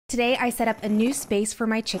Today I set up a new space for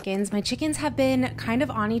my chickens. My chickens have been kind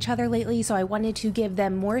of on each other lately, so I wanted to give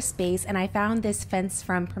them more space, and I found this fence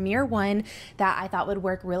from Premier One that I thought would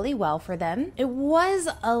work really well for them. It was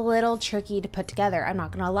a little tricky to put together, I'm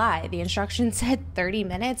not gonna lie. The instructions said 30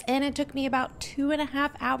 minutes and it took me about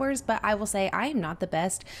 2.5 hours, but I will say I am not the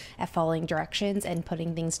best at following directions and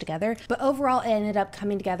putting things together. But overall it ended up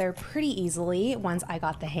coming together pretty easily once I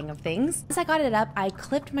got the hang of things. Once I got it up, I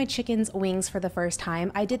clipped my chickens' wings for the first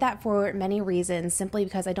time. I did that for many reasons, simply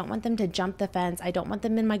because I don't want them to jump the fence, I don't want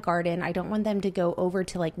them in my garden, I don't want them to go over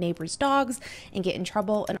to like neighbors' dogs and get in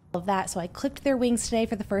trouble and all of that. So I clipped their wings today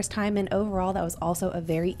for the first time, and overall that was also a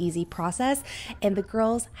very easy process, and the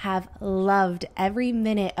girls have loved every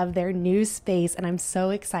minute of their new space and I'm so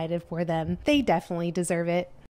excited for them. They definitely deserve it.